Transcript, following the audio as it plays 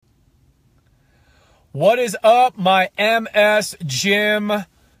What is up, my MS Gym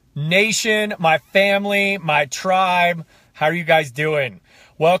Nation, my family, my tribe? How are you guys doing?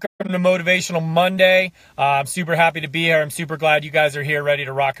 Welcome to Motivational Monday. I'm super happy to be here. I'm super glad you guys are here ready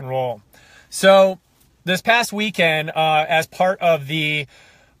to rock and roll. So this past weekend, as part of the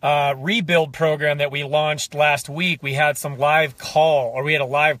rebuild program that we launched last week, we had a live call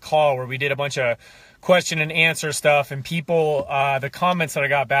where we did a bunch of question and answer stuff, and people, the comments that I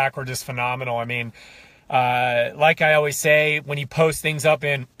got back were just phenomenal. I mean, like I always say, when you post things up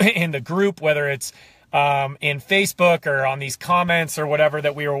in the group, whether it's in Facebook or on these comments or whatever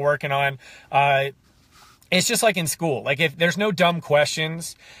that we were working on, it's just like in school. Like, if there's no dumb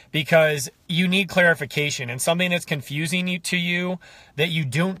questions, because you need clarification, and something that's confusing to you that you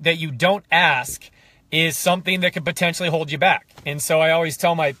don't ask is something that could potentially hold you back. And so I always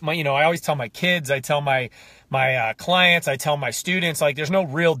tell my kids, I tell my clients, I tell my students, like, there's no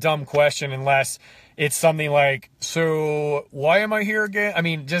real dumb question unless it's something like, so why am I here again? I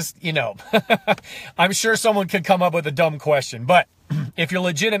mean, just, I'm sure someone could come up with a dumb question, but if you're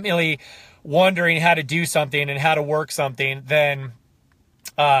legitimately wondering how to do something and how to work something, then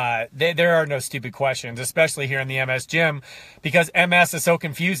there are no stupid questions, especially here in the MS Gym, because MS is so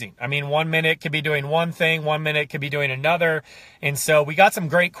confusing. I mean, 1 minute could be doing one thing, 1 minute could be doing another. And so we got some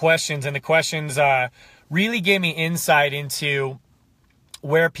great questions, and the questions really gave me insight into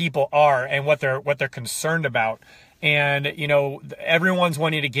where people are and what they're concerned about. And, everyone's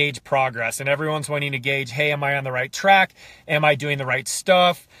wanting to gauge progress, and everyone's wanting to gauge, hey, am I on the right track? Am I doing the right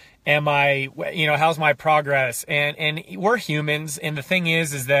stuff? Am I, how's my progress? And we're humans. And the thing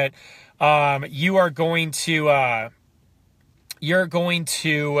is that, you're going to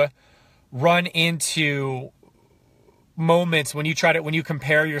run into moments when you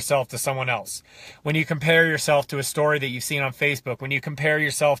compare yourself to someone else, when you compare yourself to a story that you've seen on Facebook, when you compare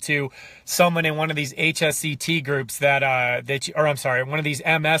yourself to someone in one of these HSCT groups one of these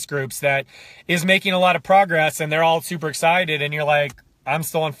MS groups that is making a lot of progress, and they're all super excited, and you're like, I'm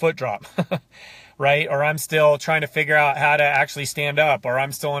still on foot drop, right? Or I'm still trying to figure out how to actually stand up, or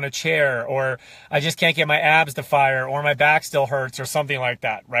I'm still in a chair, or I just can't get my abs to fire, or my back still hurts, or something like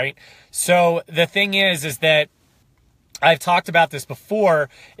that, right? So the thing is that I've talked about this before,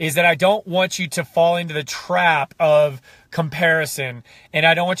 is that I don't want you to fall into the trap of comparison, and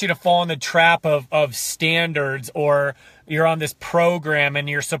I don't want you to fall in the trap of standards, or you're on this program and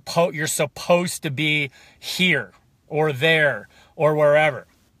you're supposed to be here or there or wherever,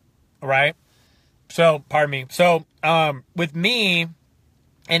 right? So, pardon me. So, with me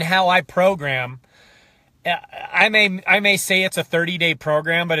and how I program, I may say it's a 30-day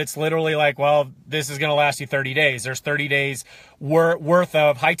program, but it's literally like, well, this is going to last you 30 days. There's 30 days worth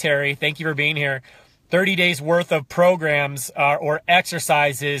of, hi Terry, thank you for being here, 30 days worth of programs or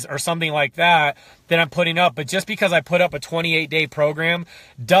exercises or something like that I'm putting up. But just because I put up a 28-day program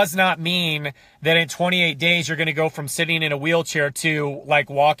does not mean that in 28 days you're going to go from sitting in a wheelchair to like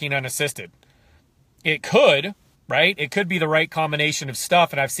walking unassisted. It could, right? It could be the right combination of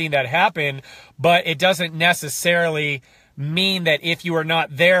stuff, and I've seen that happen, but it doesn't necessarily mean that if you are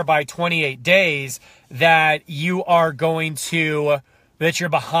not there by 28 days that you are that you're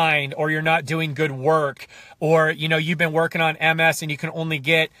behind, or you're not doing good work, or, you've been working on MS and you can only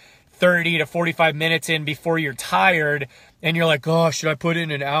get 30 to 45 minutes in before you're tired, and you're like, oh, should I put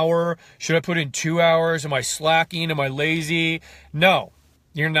in an hour? Should I put in 2 hours? Am I slacking? Am I lazy? No,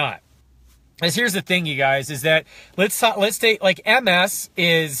 you're not. Because here's the thing, you guys, is that let's take, like, MS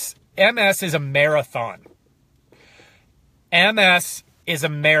is a marathon. MS is a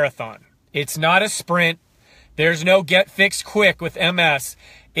marathon. It's not a sprint. There's no get fixed quick with MS.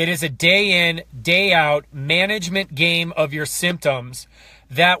 It is a day in, day out management game of your symptoms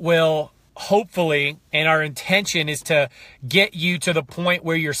that will hopefully, and our intention is to get you to the point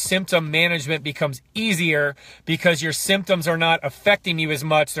where your symptom management becomes easier, because your symptoms are not affecting you as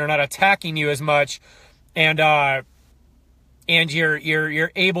much, they're not attacking you as much, and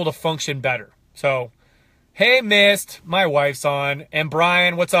you're able to function better. So, hey Mist, my wife's on, and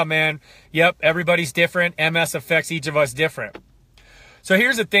Brian, what's up, man? Yep, everybody's different. MS affects each of us different. So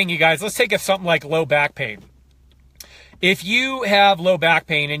here's the thing, you guys. Let's take something like low back pain. If you have low back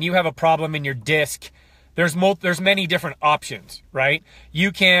pain and you have a problem in your disc, there's many different options, right?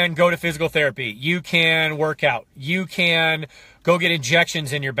 You can go to physical therapy. You can work out. You can go get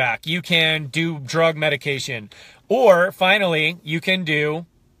injections in your back. You can do drug medication. Or finally, you can go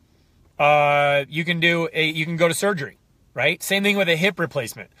to surgery, right? Same thing with a hip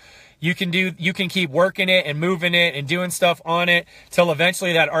replacement. You can keep working it and moving it and doing stuff on it till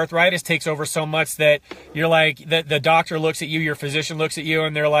eventually that arthritis takes over so much that you're like, the doctor looks at you, your physician looks at you,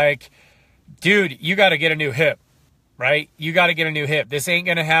 and they're like, dude, you got to get a new hip, right? You got to get a new hip. This ain't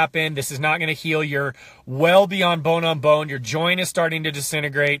going to happen. This is not going to heal. You're well beyond bone on bone. Your joint is starting to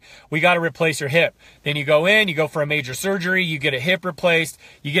disintegrate. We got to replace your hip. Then you go in, you go for a major surgery, you get a hip replaced,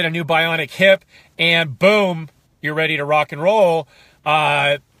 you get a new bionic hip, and boom, you're ready to rock and roll.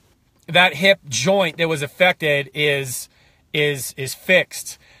 That hip joint that was affected is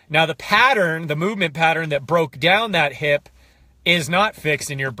fixed. Now the pattern, the movement pattern that broke down that hip is not fixed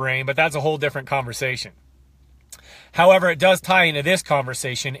in your brain, but that's a whole different conversation. However, it does tie into this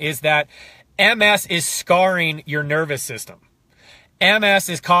conversation is that MS is scarring your nervous system. MS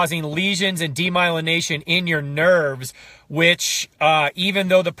is causing lesions and demyelination in your nerves, which even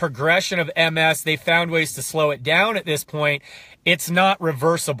though the progression of MS, they found ways to slow it down at this point, it's not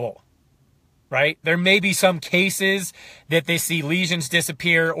reversible. Right? There may be some cases that they see lesions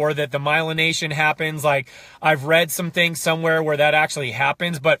disappear or that the myelination happens. Like I've read some things somewhere where that actually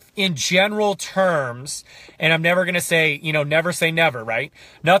happens, but in general terms, and I'm never going to say, never say never, right?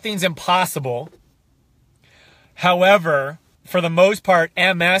 Nothing's impossible. However, for the most part,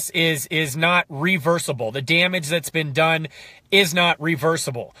 MS is not reversible. The damage that's been done is not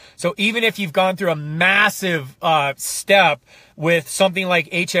reversible. So even if you've gone through a massive step with something like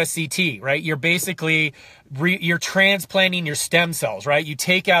HSCT, right? You're basically you're transplanting your stem cells, right? You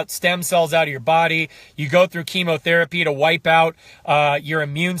take out stem cells out of your body. You go through chemotherapy to wipe out your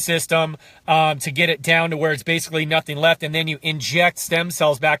immune system to get it down to where it's basically nothing left. And then you inject stem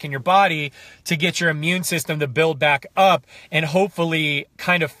cells back in your body to get your immune system to build back up and hopefully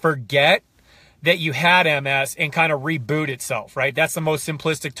kind of forget that you had MS and kind of reboot itself, right? That's the most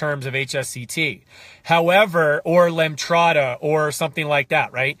simplistic terms of HSCT. However, or Lemtrada or something like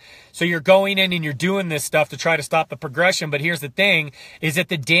that, right? So you're going in and you're doing this stuff to try to stop the progression. But here's the thing is that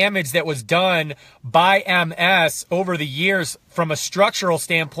the damage that was done by MS over the years from a structural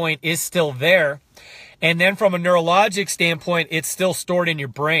standpoint is still there. And then from a neurologic standpoint, it's still stored in your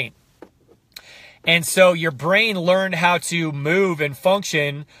brain. And so your brain learned how to move and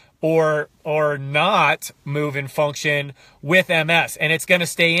function or not move and function with MS. And it's going to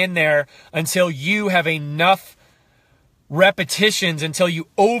stay in there until you have enough repetitions, until you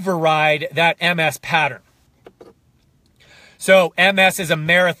override that MS pattern. So MS is a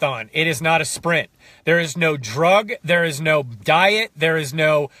marathon. It is not a sprint. There is no drug. There is no diet. There is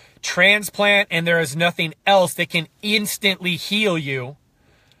no transplant. And there is nothing else that can instantly heal you.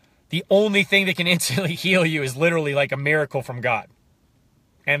 The only thing that can instantly heal you is literally like a miracle from God.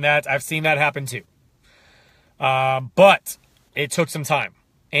 And that I've seen that happen too. But it took some time.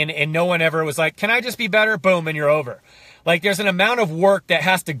 And no one ever was like, can I just be better? Boom, and you're over. Like there's an amount of work that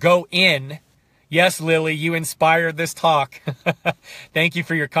has to go in. Yes, Lily, you inspired this talk. Thank you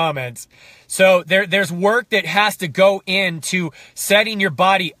for your comments. So there's work that has to go into setting your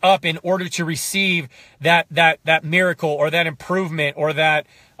body up in order to receive that miracle or that improvement or that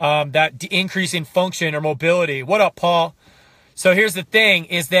increase in function or mobility. What up, Paul? So here's the thing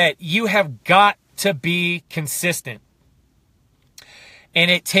is that you have got to be consistent.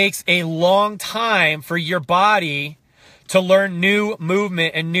 And it takes a long time for your body to learn new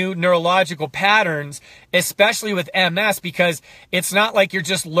movement and new neurological patterns, especially with MS, because it's not like you're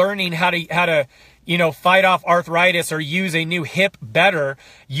just learning how to fight off arthritis or use a new hip better.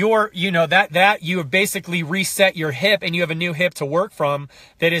 You have basically reset your hip and you have a new hip to work from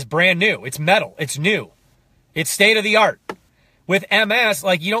that is brand new. It's metal. It's new. It's state of the art. With MS,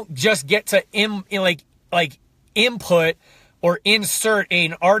 like you don't just get to input or insert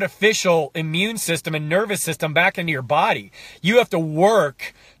an artificial immune system and nervous system back into your body. You have to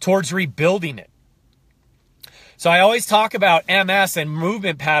work towards rebuilding it. So I always talk about MS and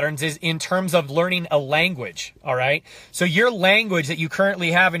movement patterns is in terms of learning a language, all right? So your language that you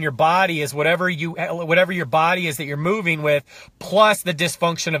currently have in your body is whatever your body is that you're moving with, plus the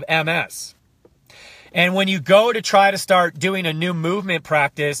dysfunction of MS. And when you go to try to start doing a new movement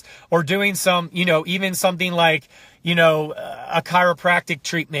practice or doing some, even something like, a chiropractic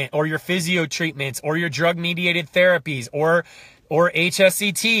treatment or your physio treatments or your drug-mediated therapies or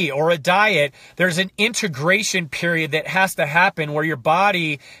HSCT or a diet, there's an integration period that has to happen where your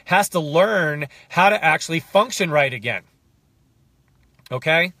body has to learn how to actually function right again.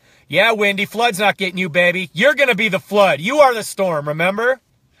 Okay? Yeah, Wendy, flood's not getting you, baby. You're going to be the flood. You are the storm, remember?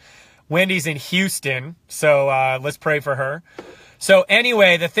 Wendy's in Houston, so let's pray for her. So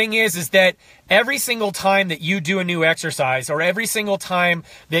anyway, the thing is that every single time that you do a new exercise or every single time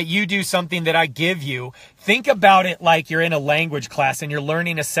that you do something that I give you, think about it like you're in a language class and you're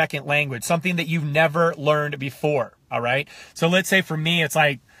learning a second language, something that you've never learned before, all right? So let's say for me, it's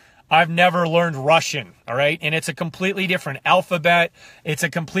like I've never learned Russian, all right? And it's a completely different alphabet. It's a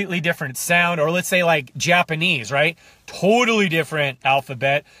completely different sound. Or let's say like Japanese, right? Totally different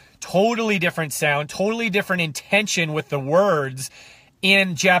alphabet, totally different sound, totally different intention with the words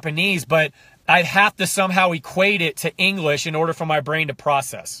in Japanese, but I have to somehow equate it to English in order for my brain to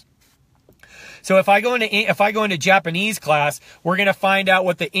process. So if I go into Japanese class, we're going to find out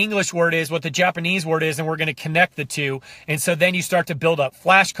what the English word is, what the Japanese word is, and we're going to connect the two. And so then you start to build up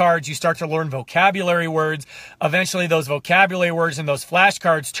flashcards. You start to learn vocabulary words. Eventually those vocabulary words and those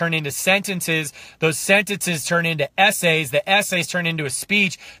flashcards turn into sentences. Those sentences turn into essays. The essays turn into a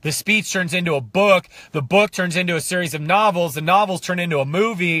speech. The speech turns into a book. The book turns into a series of novels. The novels turn into a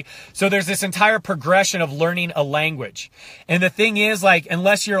movie. So there's this entire progression of learning a language. And the thing is, like,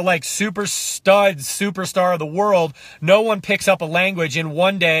 unless you're like superstar of the world, no one picks up a language in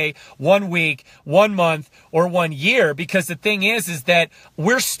 1 day, 1 week, 1 month, or 1 year, because the thing is that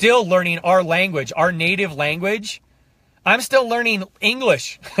we're still learning our language, our native language. I'm still learning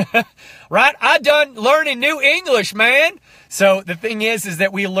English, right? I done learning new English, man. So the thing is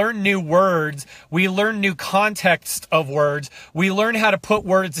that we learn new words. We learn new context of words. We learn how to put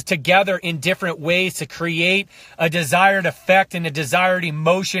words together in different ways to create a desired effect and a desired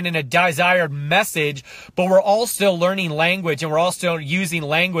emotion and a desired message. But we're all still learning language, and we're all still using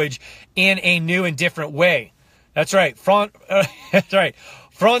language in a new and different way. That's right. That's right.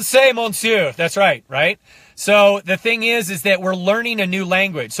 Français, monsieur. That's right. Right. So the thing is that we're learning a new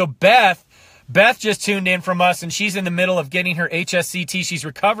language. So Beth just tuned in from us, and she's in the middle of getting her HSCT. She's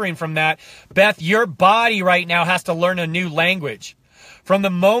recovering from that. Beth, your body right now has to learn a new language. From the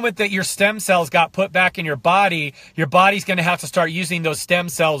moment that your stem cells got put back in your body's going to have to start using those stem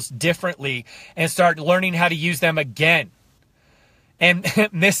cells differently and start learning how to use them again. And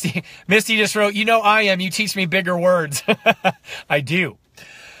Misty just wrote, I am, you teach me bigger words. I do.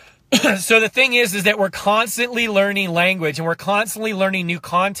 So the thing is that we're constantly learning language, and we're constantly learning new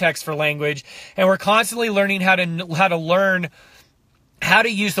context for language, and we're constantly learning how to learn how to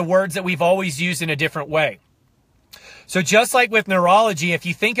use the words that we've always used in a different way. So just like with neurology, if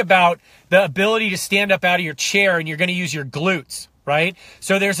you think about the ability to stand up out of your chair and you're going to use your glutes, right?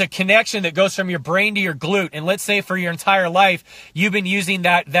 So there's a connection that goes from your brain to your glute. And let's say for your entire life, you've been using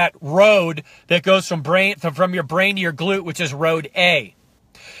that road that goes from your brain to your glute, which is road A.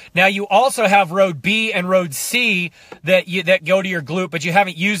 Now you also have road B and road C that go to your glute, but you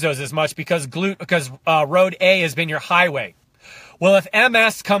haven't used those as much because road A has been your highway. Well, if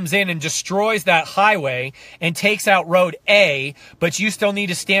MS comes in and destroys that highway and takes out road A, but you still need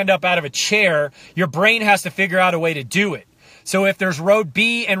to stand up out of a chair, your brain has to figure out a way to do it. So if there's road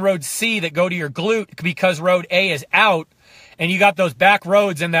B and road C that go to your glute because road A is out, and you got those back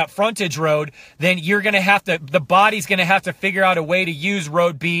roads and that frontage road, then the body's going to have to figure out a way to use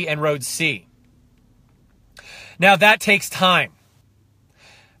road B and road C. Now that takes time,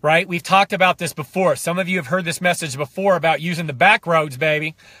 right? We've talked about this before. Some of you have heard this message before about using the back roads,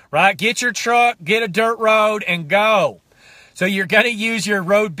 baby, right? Get your truck, get a dirt road, and go. So you're going to use your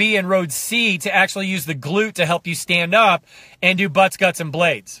road B and road C to actually use the glute to help you stand up and do butts, guts, and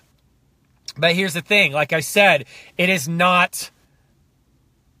blades. But here's the thing, like I said, it is not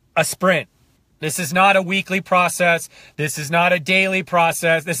a sprint. This is not a weekly process. This is not a daily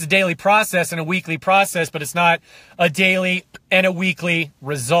process. This is a daily process and a weekly process, but it's not a daily and a weekly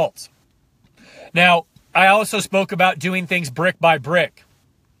result. Now, I also spoke about doing things brick by brick.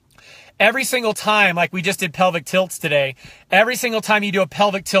 Every single time, like we just did pelvic tilts today, every single time you do a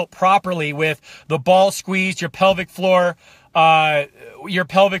pelvic tilt properly with the ball squeezed, your pelvic floor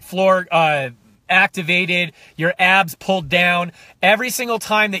activated, your abs pulled down. Every single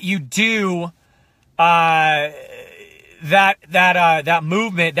time that you do that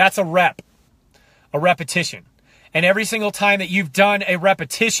movement, that's a repetition. And every single time that you've done a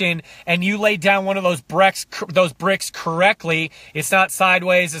repetition and you lay down one of those bricks correctly, it's not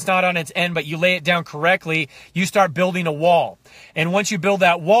sideways, it's not on its end, but you lay it down correctly, you start building a wall. And once you build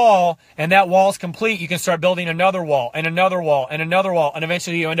that wall and that wall's complete, you can start building another wall and another wall and another wall. And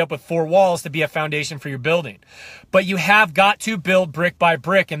eventually you end up with 4 walls to be a foundation for your building. But you have got to build brick by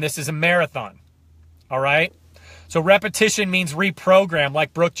brick, and this is a marathon. All right? So repetition means reprogram,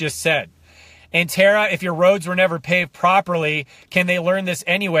 like Brooke just said. And Tara, if your roads were never paved properly, can they learn this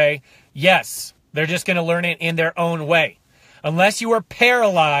anyway? Yes, they're just going to learn it in their own way. Unless you were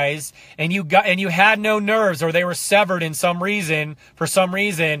paralyzed and you had no nerves, or they were severed for some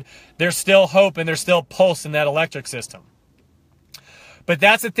reason, there's still hope and there's still pulse in that electric system. But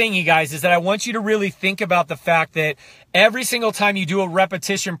that's the thing, you guys, is that I want you to really think about the fact that every single time you do a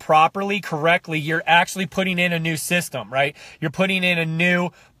repetition properly, correctly, you're actually putting in a new system, right? You're putting in a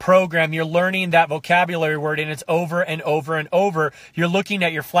new program. You're learning that vocabulary word, and it's over and over and over. You're looking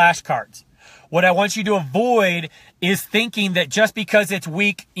at your flashcards. What I want you to avoid is thinking that just because it's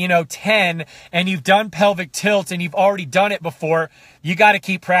week, 10 and you've done pelvic tilts and you've already done it before, you got to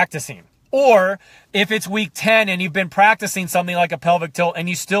keep practicing. Or if it's week 10 and you've been practicing something like a pelvic tilt and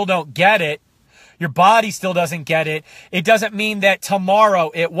you still don't get it, your body still doesn't get it, it doesn't mean that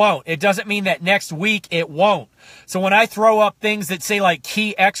tomorrow it won't. It doesn't mean that next week it won't. So when I throw up things that say like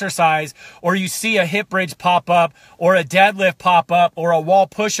key exercise, or you see a hip bridge pop up, or a deadlift pop up, or a wall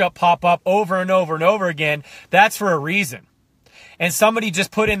push-up pop up over and over and over again, that's for a reason. And somebody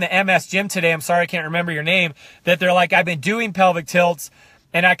just put in the MS Gym today, I'm sorry I can't remember your name, that they're like, I've been doing pelvic tilts,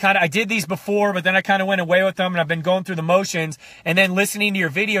 and I did these before, but then I kind of went away with them, and I've been going through the motions. And then listening to your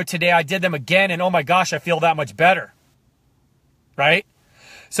video today, I did them again, and oh my gosh, I feel that much better. Right?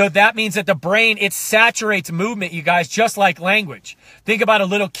 So that means that the brain, it saturates movement, you guys, just like language. Think about a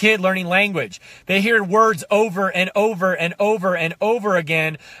little kid learning language. They hear words over and over and over and over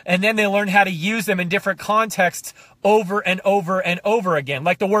again, and then they learn how to use them in different contexts over and over and over again.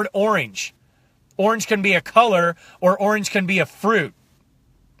 Like the word orange. Orange can be a color, or orange can be a fruit.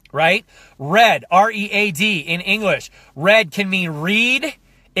 Right? Read, R-E-A-D in English. Read can mean read.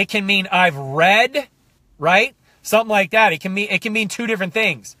 It can mean I've read, right? Something like that. It can mean two different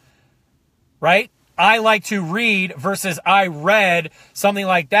things, right? I like to read versus I read, something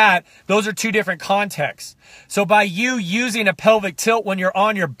like that. Those are two different contexts. So by you using a pelvic tilt when you're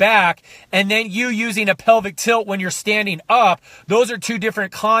on your back, and then you using a pelvic tilt when you're standing up, those are two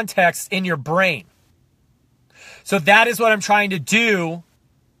different contexts in your brain. So that is what I'm trying to do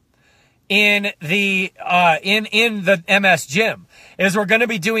in the MS Gym, is we're going to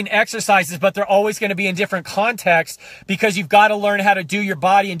be doing exercises, but they're always going to be in different contexts, because you've got to learn how to do your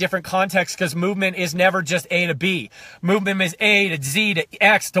body in different contexts, because movement is never just A to B. Movement is A to Z to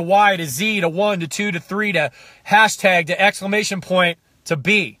X to Y to Z to 1 to 2 to 3 to hashtag to exclamation point to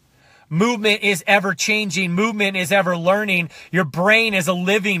B. Movement is ever changing. Movement is ever learning. Your brain is a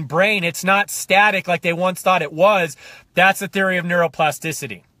living brain. It's not static like they once thought it was. That's the theory of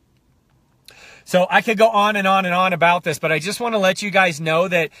neuroplasticity. So I could go on and on and on about this, but I just want to let you guys know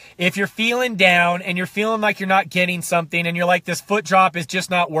that if you're feeling down and you're feeling like you're not getting something, and you're like, this foot drop is just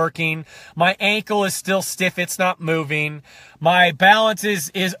not working, my ankle is still stiff, it's not moving, my balance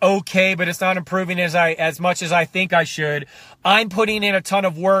is okay, but it's not improving as much as I think I should, I'm putting in a ton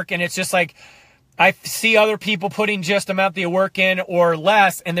of work, and it's just like, I see other people putting just amount of work in or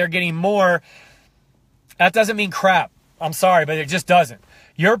less, and they're getting more. That doesn't mean crap. I'm sorry, but it just doesn't.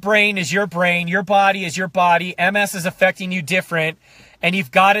 Your brain is your brain. Your body is your body. MS is affecting you different. And you've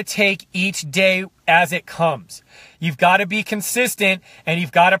got to take each day as it comes. You've got to be consistent, and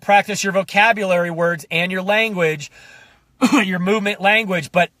you've got to practice your vocabulary words and your language, your movement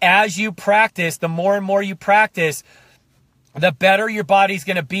language. But as you practice, the more and more you practice, the better your body's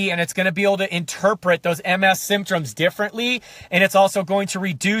going to be, and it's going to be able to interpret those MS symptoms differently, and it's also going to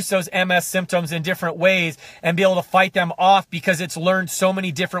reduce those MS symptoms in different ways and be able to fight them off, because it's learned so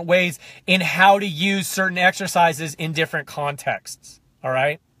many different ways in how to use certain exercises in different contexts. All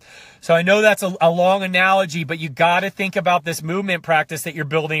right? So I know that's a long analogy, but you got to think about this movement practice that you're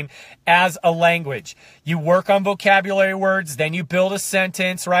building as a language. You work on vocabulary words, then you build a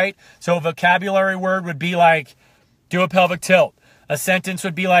sentence, right? So a vocabulary word would be like, do a pelvic tilt. A sentence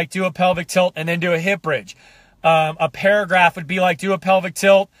would be like, do a pelvic tilt and then do a hip bridge. A paragraph would be like, do a pelvic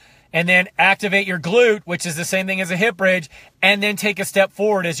tilt and then activate your glute, which is the same thing as a hip bridge, and then take a step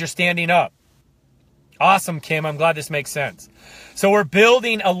forward as you're standing up. Awesome, Kim. I'm glad this makes sense. So we're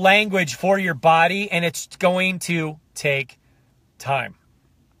building a language for your body, and it's going to take time.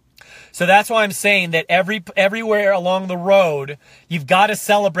 So that's why I'm saying that everywhere along the road, you've got to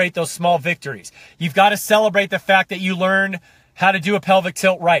celebrate those small victories. You've got to celebrate the fact that you learned how to do a pelvic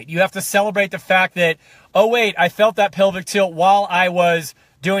tilt right. You have to celebrate the fact that, oh wait, I felt that pelvic tilt while I was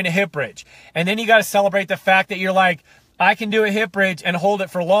doing a hip bridge. And then you got to celebrate the fact that you're like, I can do a hip bridge and hold it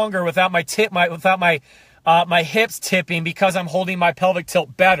for longer without my hips tipping, because I'm holding my pelvic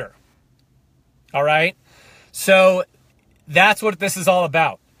tilt better. All right? So that's what this is all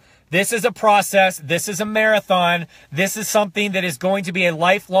about. This is a process. This is a marathon. This is something that is going to be a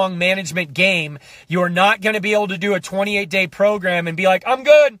lifelong management game. You are not going to be able to do a 28-day program and be like, I'm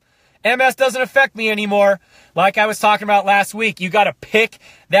good. MS doesn't affect me anymore. Like I was talking about last week, you got to pick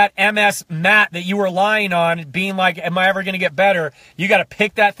that MS mat that you were lying on, being like, am I ever going to get better? You got to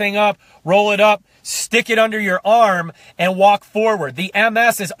pick that thing up, roll it up, stick it under your arm and walk forward. The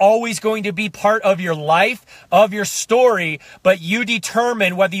MS is always going to be part of your life, of your story, but you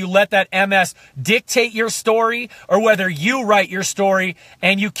determine whether you let that MS dictate your story or whether you write your story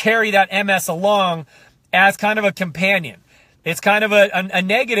and you carry that MS along as kind of a companion. It's kind of a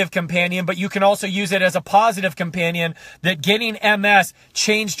negative companion, but you can also use it as a positive companion, that getting MS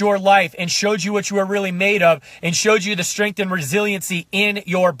changed your life and showed you what you are really made of and showed you the strength and resiliency in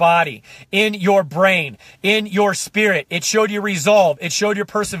your body, in your brain, in your spirit. It showed you resolve. It showed your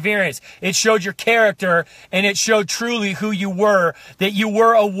perseverance. It showed your character, and it showed truly who you were, that you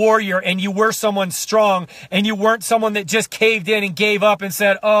were a warrior and you were someone strong, and you weren't someone that just caved in and gave up and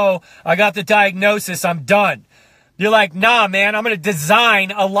said, oh, I got the diagnosis, I'm done. You're like, nah, man, I'm going to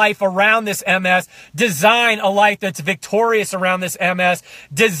design a life around this MS, design a life that's victorious around this MS,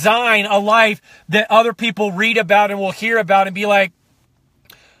 design a life that other people read about and will hear about and be like,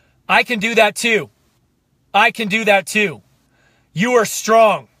 I can do that too. I can do that too. You are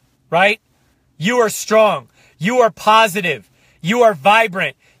strong, right? You are strong. You are positive. You are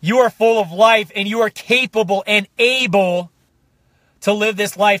vibrant. You are full of life, and you are capable and able to live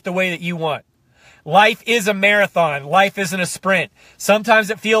this life the way that you want. Life is a marathon. Life isn't a sprint. Sometimes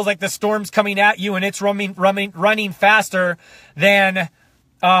it feels like the storm's coming at you and it's running faster than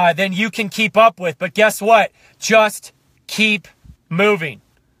you can keep up with. But guess what? Just keep moving.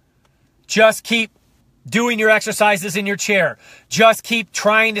 Just keep doing your exercises in your chair. Just keep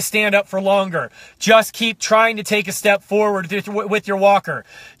trying to stand up for longer. Just keep trying to take a step forward with your walker.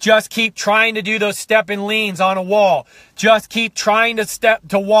 Just keep trying to do those step and leans on a wall. Just keep trying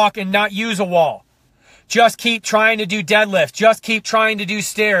to walk and not use a wall. Just keep trying to do deadlift. Just keep trying to do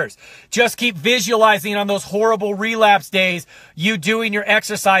stairs. Just keep visualizing on those horrible relapse days you doing your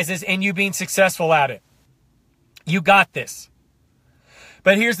exercises and you being successful at it. You got this.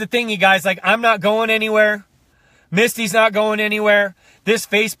 But here's the thing, you guys, like, I'm not going anywhere. Misty's not going anywhere. This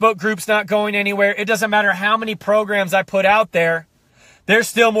Facebook group's not going anywhere. It doesn't matter how many programs I put out there. There's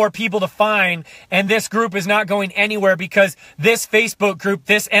still more people to find, and this group is not going anywhere because this Facebook group,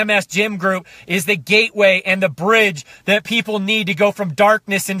 this MS Gym group, is the gateway and the bridge that people need to go from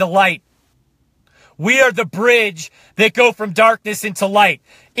darkness into light. We are the bridge that go from darkness into light.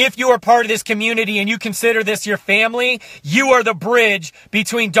 If you are part of this community and you consider this your family, you are the bridge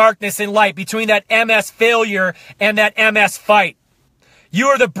between darkness and light, between that MS failure and that MS fight. You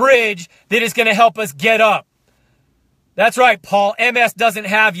are the bridge that is going to help us get up. That's right, Paul. MS doesn't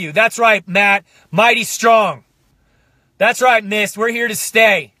have you. That's right, Matt. Mighty strong. That's right, Mist. We're here to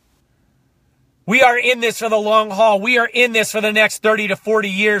stay. We are in this for the long haul. We are in this for the next 30 to 40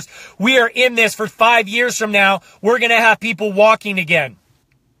 years. We are in this for 5 years from now. We're going to have people walking again.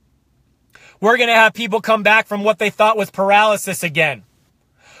 We're going to have people come back from what they thought was paralysis again.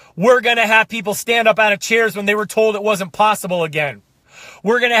 We're going to have people stand up out of chairs when they were told it wasn't possible again.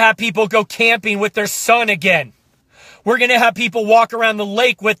 We're going to have people go camping with their son again. We're going to have people walk around the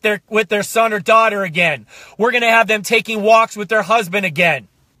lake with their son or daughter again. We're going to have them taking walks with their husband again.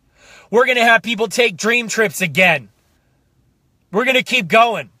 We're going to have people take dream trips again. We're going to keep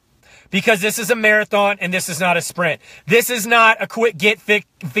going because this is a marathon and this is not a sprint. This is not a quick get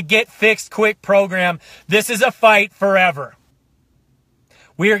fixed quick program. This is a fight forever.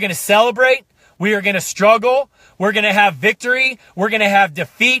 We are going to celebrate. We are going to struggle. We're going to have victory. We're going to have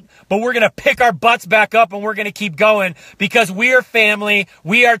defeat, but we're going to pick our butts back up and we're going to keep going because we are family,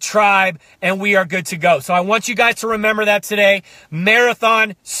 we are tribe, and we are good to go. So I want you guys to remember that today.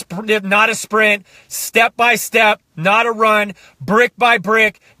 Marathon, not a sprint, step by step, not a run, brick by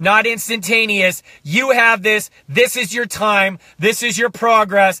brick, not instantaneous. You have this. This is your time. This is your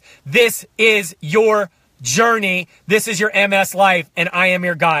progress. This is your journey. This is your MS life, and I am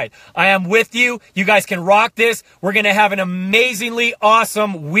your guide. I am with you. You guys can rock this. We're going to have an amazingly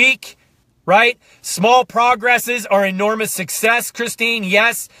awesome week, right? Small progresses are enormous success, Christine.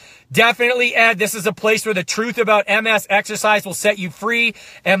 Yes, definitely, Ed. This is a place where the truth about MS exercise will set you free.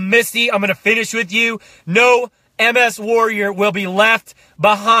 And Misty, I'm going to finish with you. No MS warrior will be left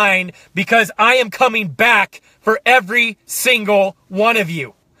behind because I am coming back for every single one of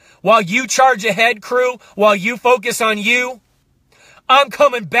you. While you charge ahead, crew, while you focus on you, I'm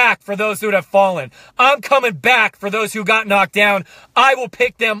coming back for those who have fallen. I'm coming back for those who got knocked down. I will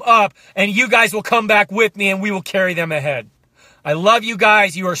pick them up, and you guys will come back with me, and we will carry them ahead. I love you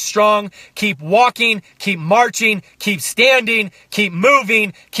guys. You are strong. Keep walking, keep marching, keep standing, keep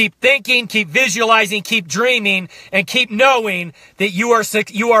moving, keep thinking, keep visualizing, keep dreaming, and keep knowing that you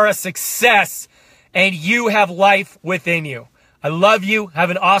are a success, and you have life within you. I love you. Have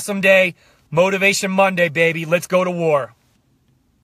an awesome day. Motivation Monday, baby. Let's go to war.